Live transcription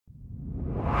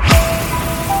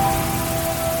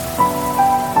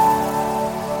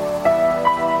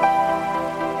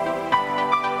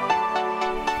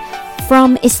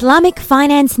From Islamic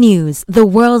Finance News, the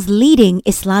world's leading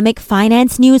Islamic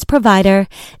finance news provider,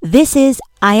 this is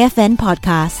IFN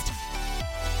Podcast.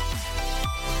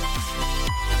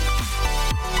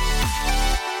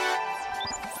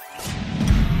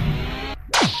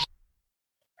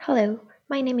 Hello,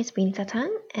 my name is Vinita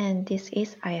Tang and this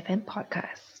is IFN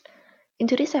Podcast. In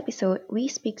today's episode, we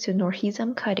speak to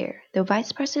Nurhizam Kadir, the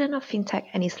Vice President of FinTech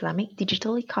and Islamic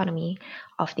Digital Economy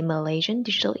of the Malaysian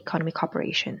Digital Economy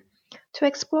Corporation, to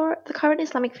explore the current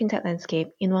Islamic FinTech landscape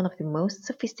in one of the most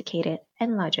sophisticated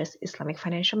and largest Islamic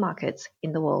financial markets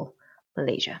in the world,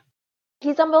 Malaysia.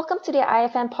 Nurhizam, welcome to the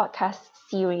IFN Podcast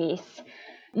series.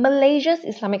 Malaysia's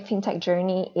Islamic FinTech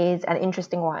journey is an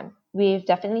interesting one. We've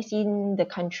definitely seen the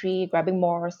country grabbing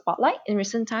more spotlight in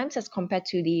recent times as compared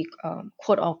to the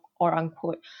quote or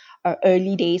unquote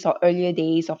earlier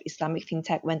days of Islamic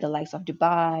FinTech, when the likes of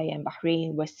Dubai and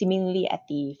Bahrain were seemingly at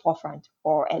the forefront,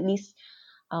 or at least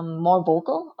more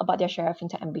vocal about their share of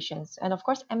FinTech ambitions. And of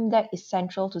course, MDEC is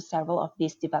central to several of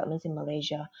these developments in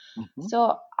Malaysia.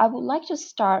 So I would like to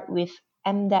start with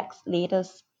MDEC's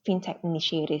latest FinTech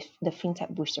initiative, the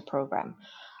FinTech Booster program.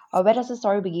 Where does the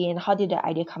story begin? How did the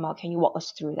idea come out? Can you walk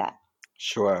us through that?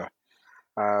 Sure.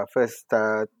 First,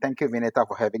 thank you, Vineta,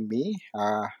 for having me.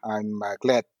 I'm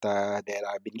glad that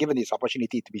I've been given this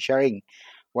opportunity to be sharing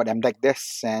what MDEC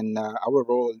does and our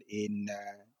role in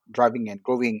driving and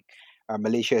growing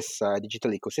Malaysia's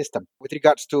digital ecosystem. With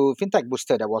regards to FinTech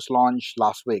Booster that was launched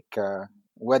last week,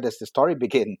 where does the story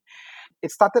begin?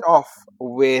 It started off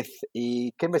with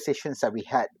conversations that we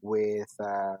had with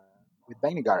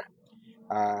Bank Negara.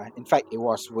 In fact, it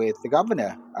was with the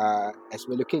governor as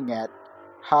we're looking at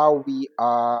how we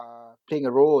are playing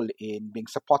a role in being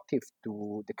supportive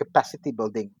to the capacity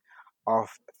building of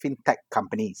fintech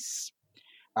companies.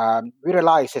 We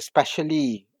realize,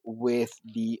 especially with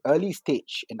the early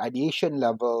stage and ideation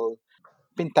level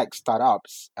fintech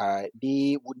startups,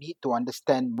 they would need to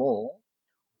understand more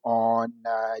on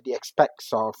the aspects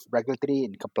of regulatory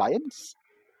and compliance,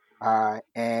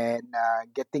 and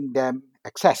getting them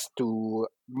access to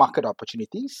market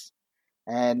opportunities,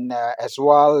 and as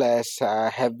well as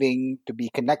having to be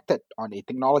connected on a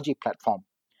technology platform.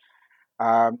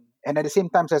 And at the same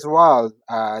time as well,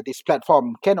 this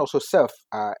platform can also serve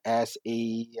as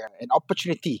an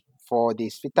opportunity for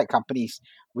these fintech companies,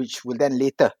 which will then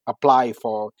later apply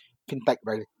for fintech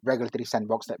regulatory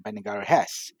sandbox that Bank Negara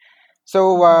has.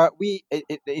 So we,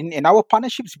 in our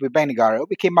partnerships with Bank Negara,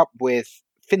 we came up with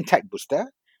FinTech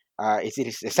Booster. It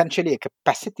is essentially a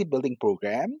capacity building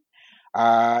program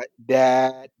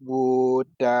that would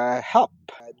help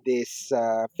these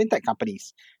fintech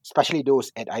companies, especially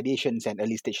those at ideations and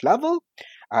early stage level,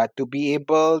 to be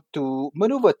able to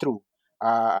maneuver through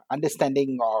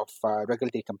understanding of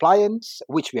regulatory compliance,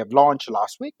 which we have launched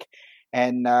last week.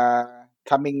 And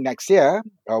coming next year,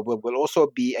 we'll also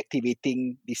be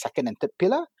activating the second and third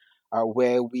pillar,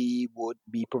 where we would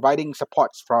be providing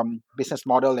supports from business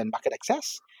model and market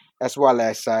access, as well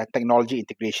as technology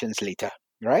integrations later,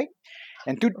 right?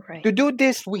 And to do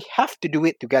this, we have to do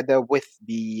it together with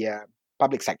the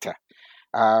public sector.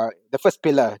 The first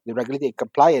pillar, the regulatory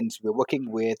compliance, we're working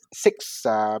with 6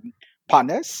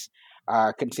 partners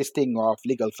consisting of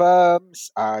legal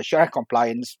firms, Sharia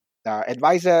compliance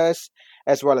advisors,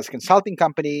 as well as consulting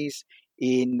companies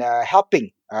in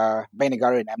helping Bank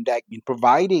Negara and MDEC in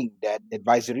providing that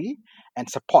advisory and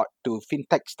support to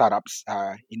fintech startups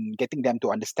in getting them to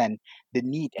understand the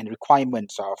need and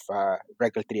requirements of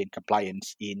regulatory and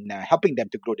compliance in helping them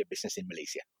to grow their business in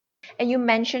Malaysia. And you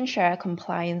mentioned share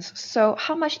compliance. So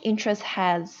how much interest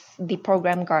has the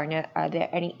program garnered? Are there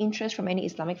any interest from any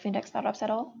Islamic fintech startups at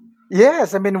all?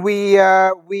 Yes, I mean we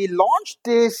launched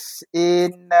this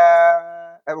in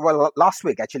last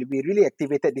week. Actually, we really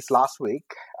activated this last week.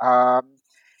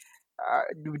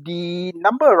 The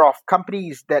number of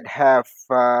companies that have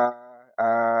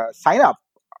signed up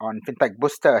on FinTech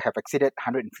Booster have exceeded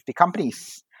 150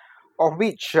 companies, of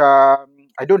which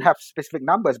I don't have specific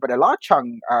numbers, but a large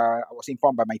chunk, I was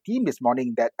informed by my team this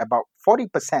morning that about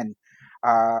 40%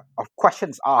 of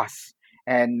questions asked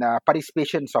and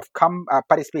participations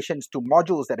to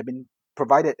modules that have been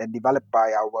provided and developed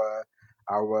by our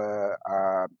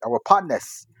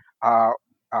partners,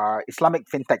 Islamic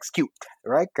FinTech skewed,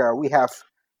 right? We have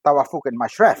Tawafuk and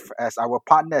Mashref as our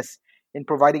partners in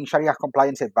providing Sharia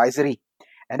compliance advisory.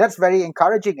 And that's very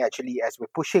encouraging, actually, as we're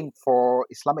pushing for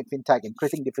Islamic FinTech and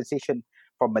creating differentiation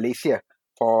for Malaysia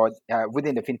for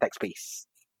within the FinTech space.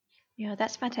 Yeah,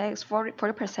 that's fantastic.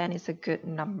 40% is a good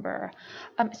number.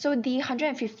 So the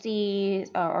 150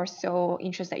 or so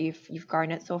interest that you've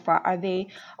garnered so far, are they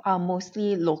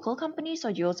mostly local companies,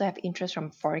 or do you also have interest from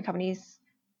foreign companies?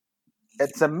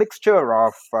 it's a mixture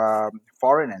of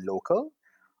foreign and local.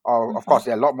 Of Mm-hmm. course,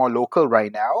 there are a lot more local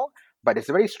right now, but there's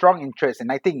a very strong interest.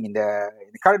 And I think in the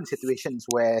current situations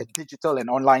where digital and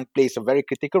online plays a very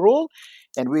critical role,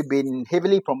 and we've been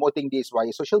heavily promoting this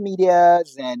via social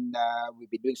medias, and we've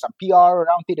been doing some PR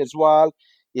around it as well.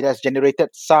 It has generated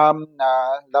some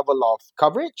level of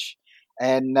coverage.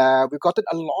 And we've gotten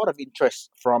a lot of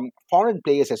interest from foreign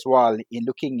players as well in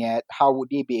looking at how would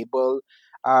they be able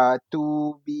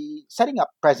to be setting up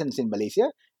presence in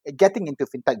Malaysia, getting into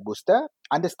FinTech Booster,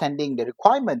 understanding the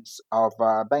requirements of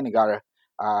Bank Negara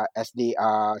as they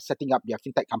are setting up their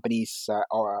FinTech companies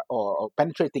or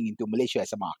penetrating into Malaysia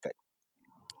as a market.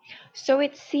 So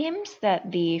it seems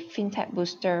that the FinTech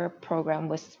Booster program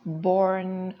was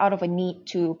born out of a need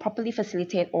to properly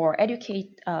facilitate or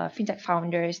educate FinTech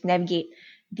founders navigate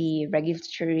the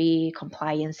regulatory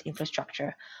compliance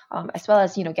infrastructure, as well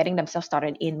as getting themselves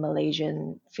started in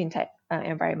Malaysian FinTech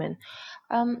environment.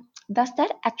 Does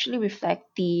that actually reflect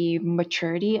the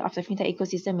maturity of the FinTech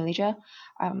ecosystem in Malaysia?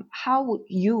 How would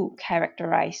you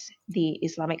characterize the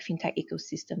Islamic FinTech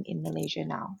ecosystem in Malaysia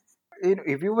now?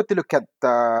 If you were to look at,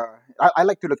 I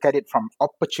like to look at it from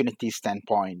opportunity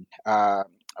standpoint.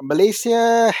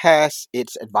 Malaysia has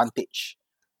its advantage,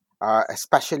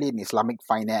 especially in Islamic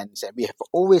finance, and we have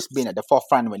always been at the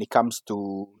forefront when it comes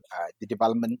to the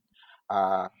development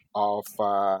of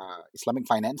Islamic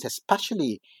finance,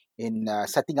 especially in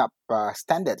setting up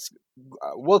standards,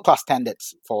 world-class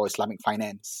standards for Islamic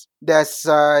finance. There's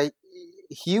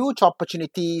huge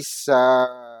opportunities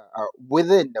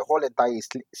within the whole entire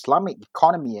Islamic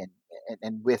economy,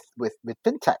 and with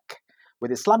fintech,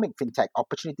 with Islamic fintech,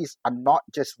 opportunities are not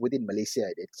just within Malaysia,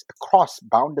 it's across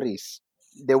boundaries.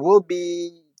 There will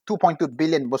be 2.2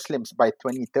 billion Muslims by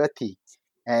 2030.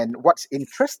 And what's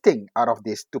interesting out of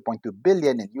this 2.2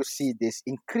 billion, and you see this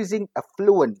increasing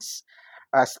affluence,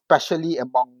 especially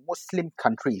among Muslim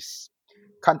countries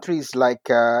like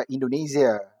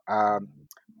Indonesia,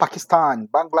 Pakistan,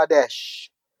 Bangladesh,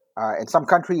 and some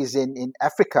countries in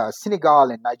Africa, Senegal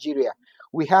and Nigeria.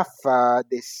 We have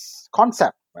this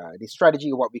concept, this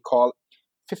strategy, what we call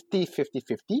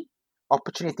 50-50-50,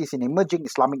 opportunities in emerging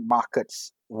Islamic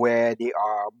markets where they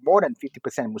are more than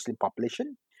 50% Muslim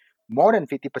population, more than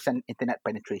 50% internet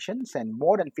penetrations, and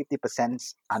more than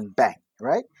 50% unbanked,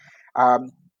 right?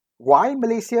 Um, why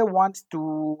Malaysia wants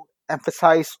to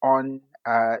emphasize on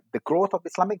the growth of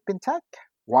Islamic fintech?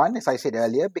 One, as I said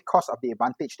earlier, because of the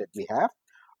advantage that we have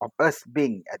of us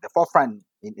being at the forefront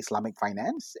in Islamic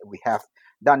finance. We have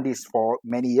done this for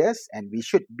many years, and we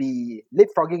should be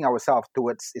leapfrogging ourselves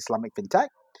towards Islamic fintech,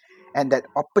 and that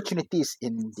opportunities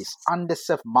in this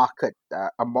underserved market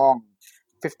among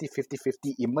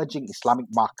 50-50-50 emerging Islamic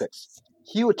markets,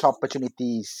 huge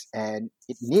opportunities, and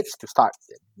it needs to start.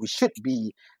 We should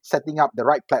be setting up the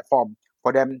right platform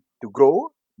for them to grow.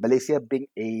 Malaysia being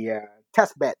a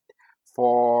test bed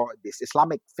for these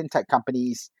Islamic fintech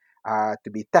companies to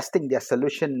be testing their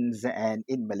solutions and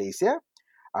in Malaysia,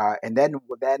 and then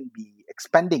will then be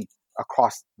expanding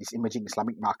across these emerging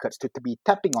Islamic markets to be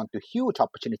tapping onto huge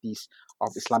opportunities of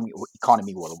Islamic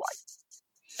economy worldwide.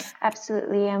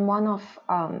 Absolutely, and one of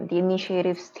the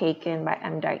initiatives taken by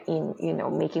MDEC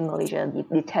in making Malaysia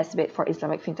the test bed for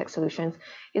Islamic fintech solutions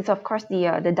is of course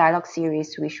the dialogue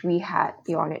series, which we had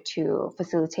the honor to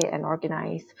facilitate and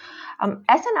organize.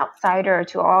 As an outsider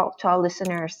to our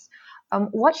listeners,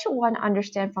 what should one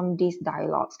understand from these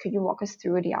dialogues? Could you walk us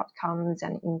through the outcomes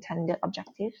and intended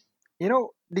objectives?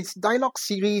 These dialogue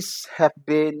series have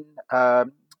been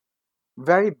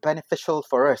very beneficial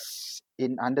for us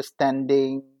in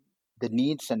understanding the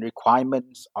needs and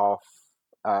requirements of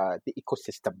the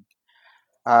ecosystem.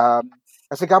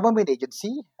 As a government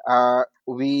agency,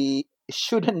 we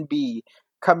shouldn't be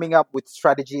coming up with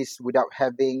strategies without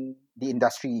having the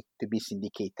industry to be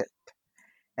syndicated.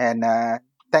 And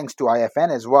thanks to IFN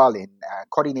as well in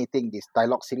coordinating this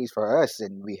dialogue series for us,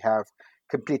 and we have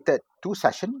completed 2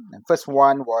 sessions. And first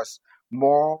one was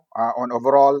more on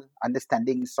overall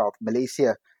understandings of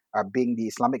Malaysia being the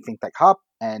Islamic fintech hub,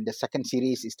 and the second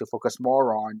series is to focus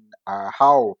more on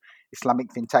how Islamic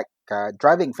fintech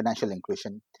driving financial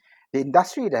inclusion. The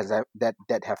industry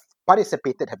that have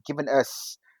participated have given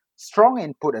us strong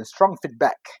input and strong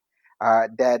feedback.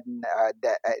 And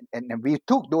we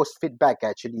took those feedback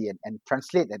actually and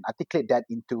translate and articulate that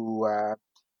into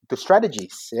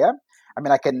strategies. Yeah, I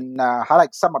mean I can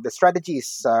highlight some of the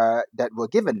strategies that were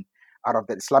given out of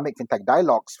the Islamic fintech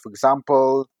dialogues. For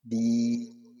example, the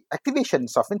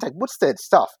activations of fintech booster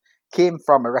itself came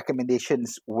from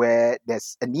recommendations where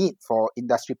there's a need for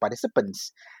industry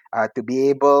participants to be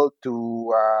able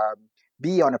to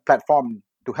be on a platform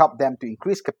to help them to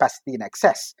increase capacity and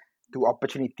access to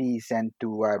opportunities and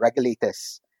to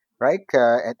regulators, right?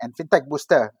 And FinTech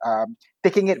Booster,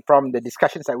 taking it from the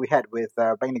discussions that we had with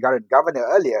Bank Negara and Governor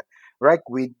earlier, right?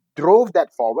 We drove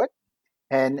that forward,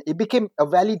 and it became a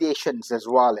validations as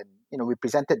well. And we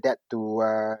presented that to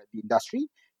the industry.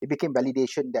 It became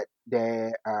validation that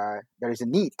there is a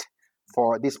need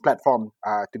for this platform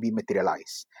to be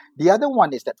materialized. The other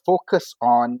one is that focus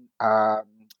on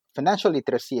financial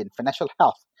literacy and financial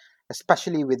health,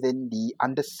 especially within the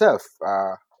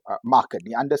underserved market,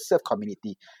 the underserved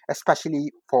community,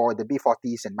 especially for the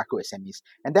B40s and micro SMEs.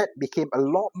 And that became a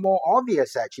lot more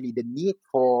obvious, actually, the need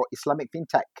for Islamic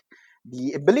fintech,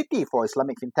 the ability for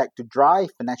Islamic fintech to drive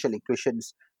financial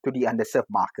inclusions to the underserved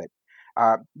market.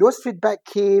 Those feedback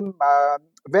came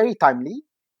very timely,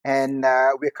 and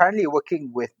we're currently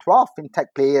working with 12 fintech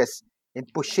players in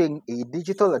pushing a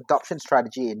digital adoption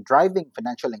strategy in driving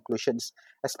financial inclusions,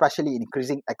 especially in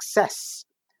increasing access,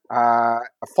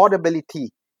 affordability,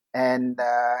 and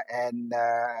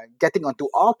getting onto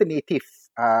alternative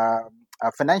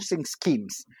financing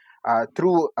schemes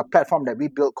through a platform that we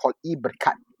built called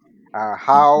eBerkat.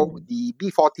 How the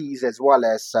B40s as well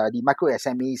as the micro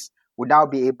SMEs would now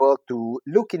be able to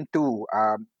look into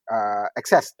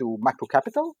access to micro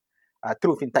capital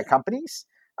through fintech companies,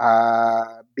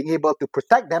 being able to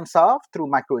protect themselves through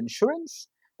micro insurance,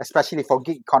 especially for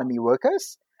gig economy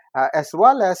workers, as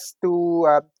well as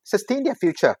to sustain their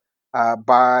future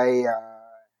by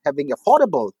having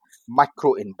affordable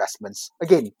micro investments,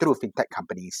 again, through fintech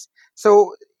companies.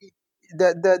 So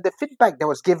the feedback that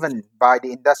was given by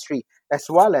the industry as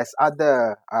well as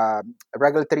other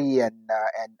regulatory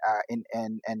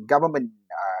and government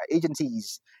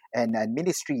agencies and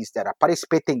ministries that are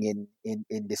participating in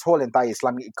this whole entire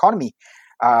Islamic economy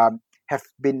have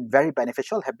been very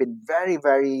beneficial, have been very,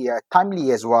 very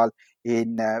timely as well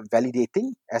in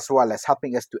validating as well as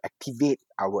helping us to activate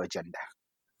our agenda.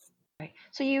 Right.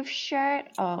 So you've shared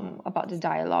about the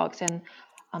dialogues, and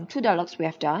two dialogues we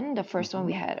have done. The first one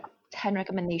we had 10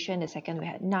 recommendations, the second we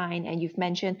had 9, and you've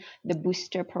mentioned the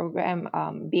booster program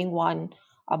being one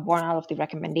born out of the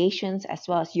recommendations, as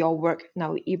well as your work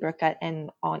now with eBerkat and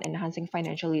on enhancing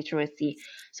financial literacy.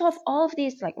 So of all of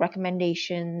these like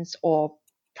recommendations or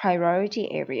priority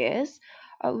areas,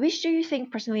 which do you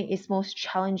think personally is most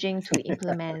challenging to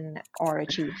implement or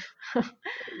achieve?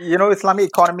 Islamic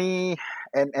economy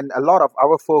and a lot of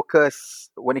our focus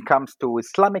when it comes to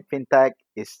Islamic fintech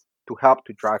is to help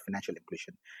to drive financial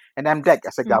inclusion. And MDEC,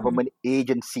 as a government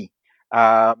agency,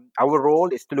 our role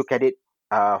is to look at it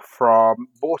from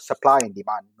both supply and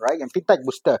demand, right? And FinTech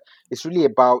Booster is really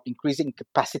about increasing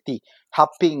capacity,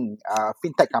 helping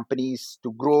fintech companies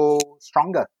to grow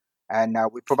stronger. And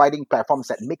we're providing platforms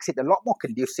that makes it a lot more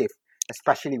conducive,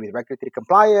 especially with regulatory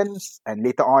compliance and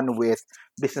later on with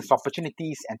business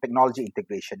opportunities and technology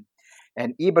integration.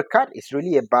 And eBerkat is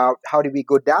really about how do we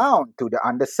go down to the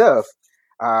underserved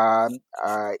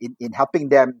in helping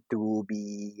them to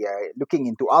be looking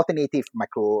into alternative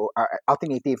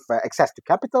access to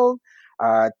capital,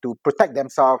 to protect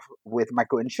themselves with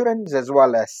micro insurance, as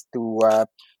well as to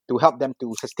help them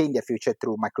to sustain their future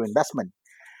through micro investment.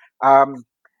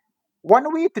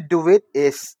 One way to do it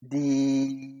is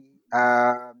the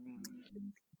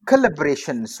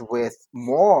collaborations with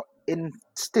more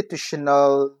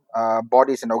institutional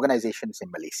bodies and organizations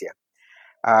in Malaysia.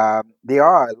 There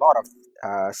are a lot of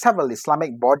several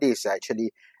Islamic bodies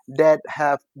actually that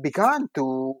have begun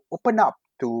to open up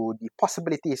to the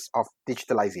possibilities of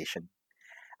digitalization.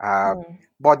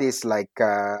 Bodies like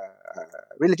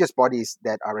religious bodies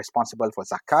that are responsible for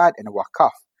zakat and wakaf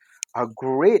are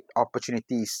great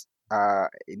opportunities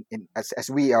as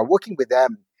we are working with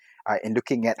them in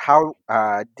looking at how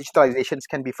digitalizations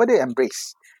can be further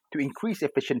embraced to increase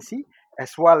efficiency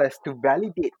as well as to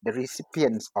validate the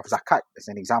recipients of zakat, as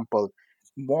an example,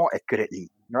 more accurately,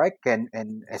 right?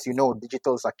 And as you know,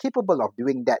 digitals are capable of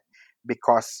doing that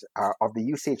because of the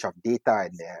usage of data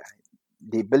and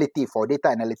the ability for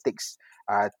data analytics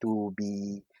to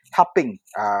be helping,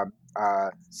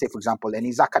 say, for example,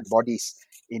 any zakat bodies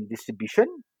in distribution,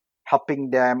 helping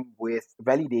them with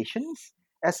validations,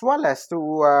 as well as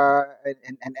to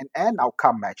an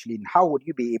outcome actually. And how would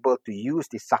you be able to use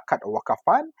the zakat or wakaf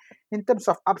fund in terms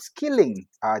of upskilling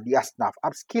the asnaf,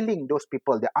 upskilling those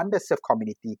people, the underserved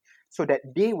community, so that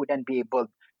they would then be able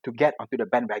to get onto the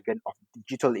bandwagon of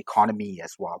digital economy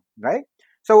as well, right?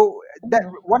 So that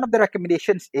one of the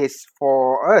recommendations is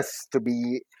for us to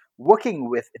be working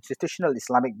with institutional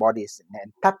Islamic bodies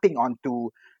and tapping onto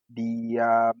the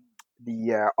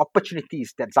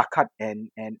opportunities that zakat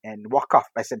and wakaf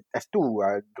as two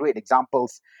great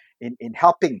examples in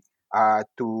helping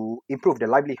to improve the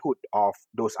livelihood of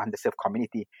those underserved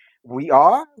community. We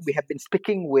have been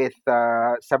speaking with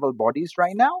several bodies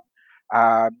right now.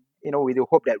 We do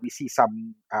hope that we see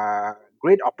some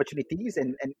great opportunities,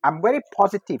 and I'm very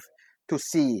positive to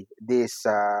see these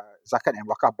zakat and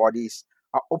wakaf bodies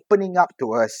are opening up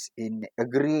to us in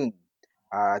agreeing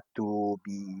to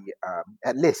be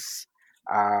at least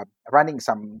running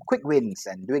some quick wins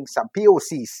and doing some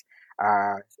POCs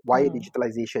via Mm.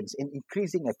 digitalizations in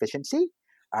increasing efficiency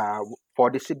for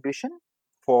distribution,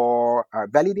 for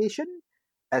validation,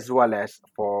 as well as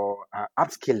for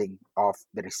upskilling of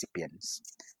the recipients.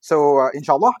 So,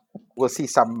 inshallah, we'll see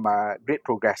some great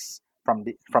progress from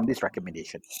this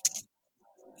recommendation.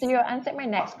 So you answered my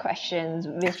next question,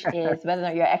 which is whether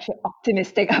or not you're actually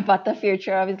optimistic about the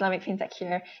future of Islamic fintech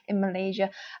here in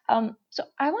Malaysia. So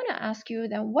I want to ask you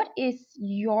then, what is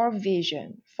your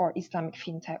vision for Islamic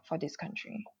fintech for this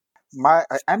country? My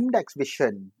MDEX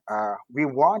vision, we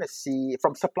want to see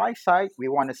from supply side, we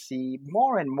want to see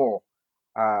more and more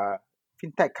uh,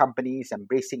 fintech companies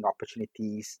embracing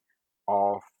opportunities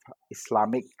of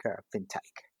Islamic fintech.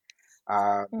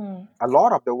 Uh, Mm. a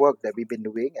lot of the work that we've been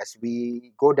doing as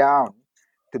we go down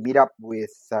to meet up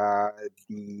with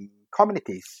the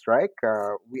communities, right?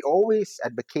 We always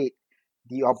advocate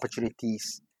the opportunities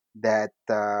that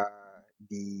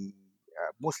the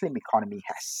Muslim economy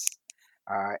has.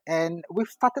 And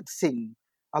we've started seeing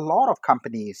a lot of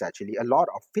companies, actually, a lot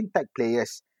of fintech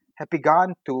players have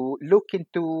begun to look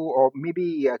into or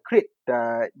maybe create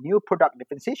new product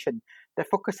differentiation that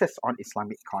focuses on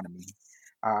Islamic economy.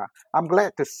 I'm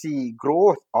glad to see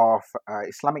growth of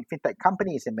Islamic fintech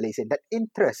companies in Malaysia. That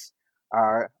interest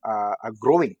are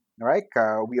growing, right?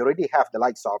 We already have the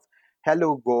likes of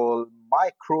Hello Gold,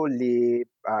 Microlib,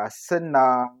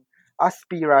 Senang,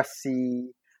 Aspirasi,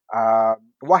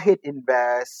 Wahid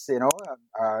Invest.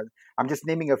 I'm just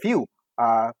naming a few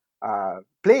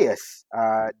players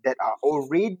that are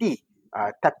already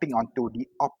tapping onto the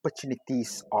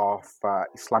opportunities of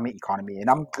Islamic economy, and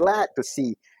I'm glad to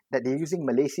see that they're using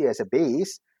Malaysia as a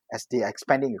base as they are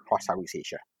expanding across Southeast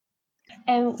Asia.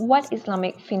 And what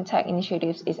Islamic fintech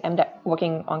initiatives is MDEC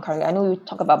working on currently? I know you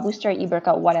talk about Booster,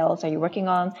 eBurka. What else are you working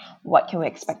on? What can we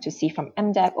expect to see from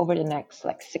MDEC over the next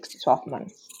 6 to 12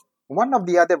 months? One of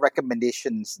the other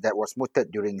recommendations that was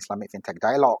mooted during Islamic FinTech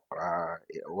Dialogue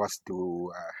was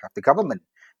to have the government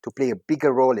to play a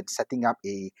bigger role in setting up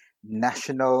a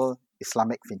national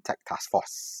Islamic FinTech task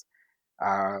force.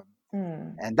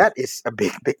 And that is a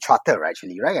big charter,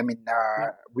 actually, right? I mean,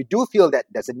 we do feel that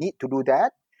there's a need to do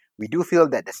that. We do feel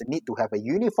that there's a need to have a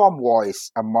uniform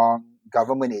voice among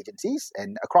government agencies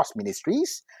and across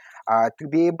ministries to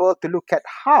be able to look at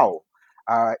how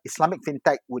Islamic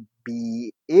fintech would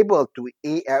be able to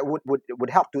would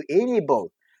help to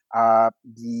enable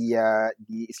the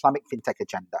Islamic fintech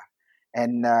agenda.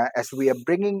 And as we are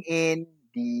bringing in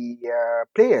the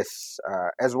players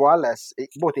as well as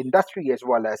both industry as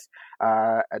well as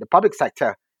the public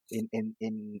sector in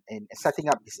setting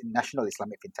up this national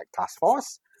Islamic fintech task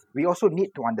force, we also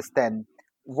need to understand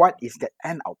what is the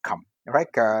end outcome, right?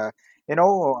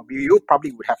 You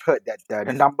probably would have heard that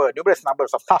numerous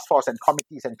numbers of task force and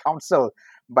committees and council,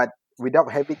 but without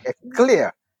having a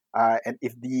clear and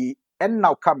if the end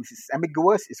outcome is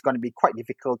ambiguous, it's going to be quite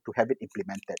difficult to have it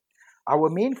implemented. Our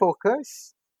main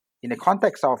focus in the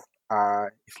context of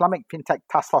Islamic FinTech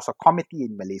Task Force or Committee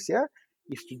in Malaysia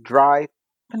is to drive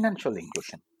financial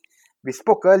inclusion. We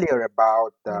spoke earlier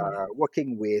about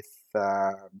working with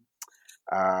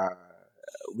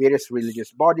various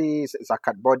religious bodies,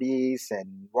 zakat bodies,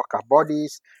 and wakaf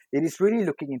bodies. It is really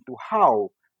looking into how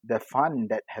the fund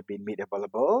that have been made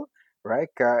available, right?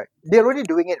 They're already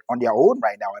doing it on their own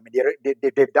right now. I mean,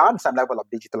 they've done some level of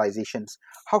digitalizations.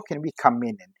 How can we come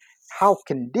in and how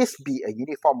can this be a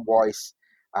uniform voice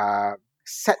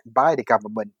set by the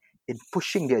government in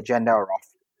pushing the agenda of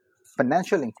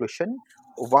financial inclusion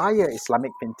via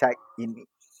Islamic fintech in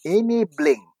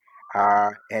enabling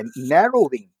and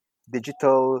narrowing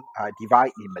digital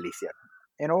divide in Malaysia?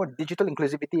 Digital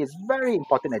inclusivity is very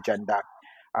important agenda.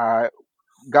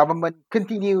 Government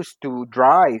continues to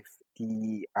drive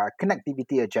the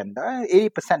connectivity agenda.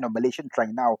 80% of Malaysians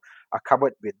right now are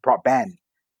covered with broadband.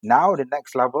 Now the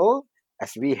next level,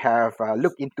 as we have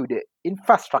looked into the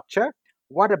infrastructure,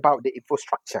 what about the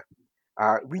infrastructure?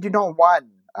 We do not want,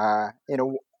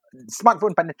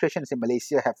 smartphone penetrations in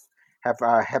Malaysia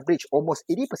have reached almost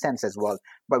 80% as well.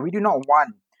 But we do not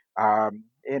want,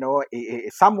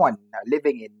 someone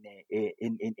living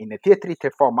in a tier 3,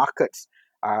 tier 4 markets,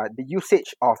 the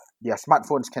usage of their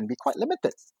smartphones can be quite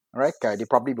limited, right? They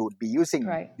probably would be using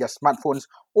their smartphones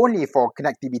only for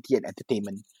connectivity and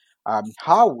entertainment.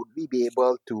 How would we be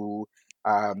able to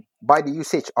by the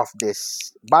usage of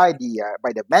this, by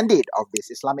the mandate of this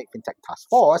Islamic FinTech Task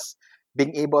Force,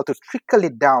 being able to trickle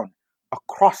it down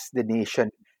across the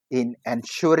nation in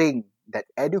ensuring that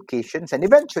educations and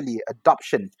eventually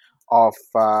adoption of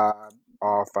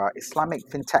Islamic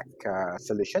FinTech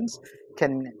solutions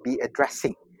can be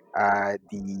addressing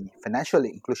the financial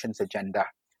inclusions agenda,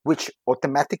 which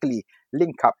automatically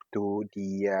link up to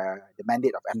the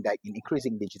mandate of MDEC in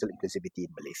increasing digital inclusivity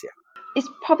in Malaysia. It's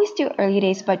probably still early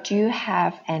days, but do you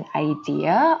have an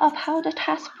idea of how the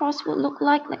task force would look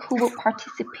like? Like who will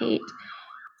participate?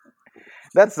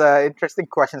 That's interesting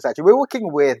questions. Actually, we're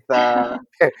working with,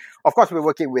 of course, we're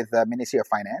working with the Ministry of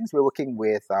Finance. We're working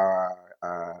with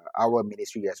our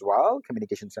ministry as well,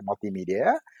 Communications and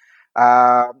Multimedia.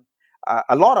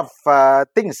 A lot of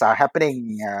things are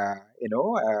happening,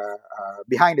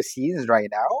 behind the scenes right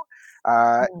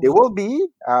now. There will be.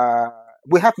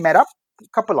 We have met up a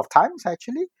couple of times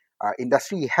actually.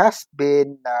 Industry has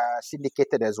been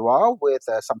syndicated as well with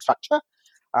some structure.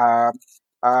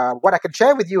 What I can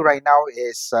share with you right now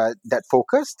is that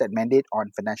focus, that mandate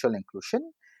on financial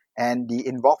inclusion, and the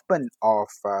involvement of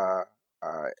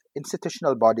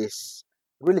institutional bodies,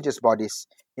 religious bodies,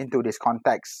 into this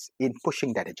context in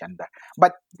pushing that agenda.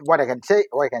 But what I can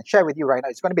share with you right now,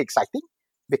 it's going to be exciting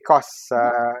because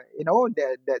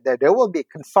there will be a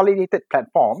consolidated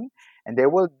platform and there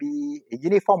will be a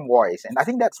uniform voice, and I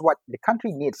think that's what the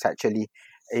country needs actually,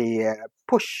 a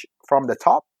push from the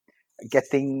top,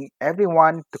 getting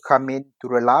everyone to come in to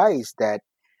realize that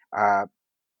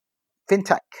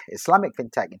fintech, Islamic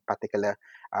fintech in particular,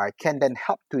 can then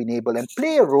help to enable and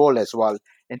play a role as well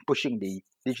in pushing the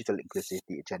digital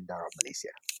inclusivity agenda of Malaysia.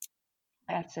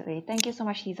 Absolutely. Thank you so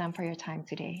much, Hizam, for your time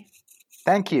today.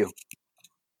 Thank you.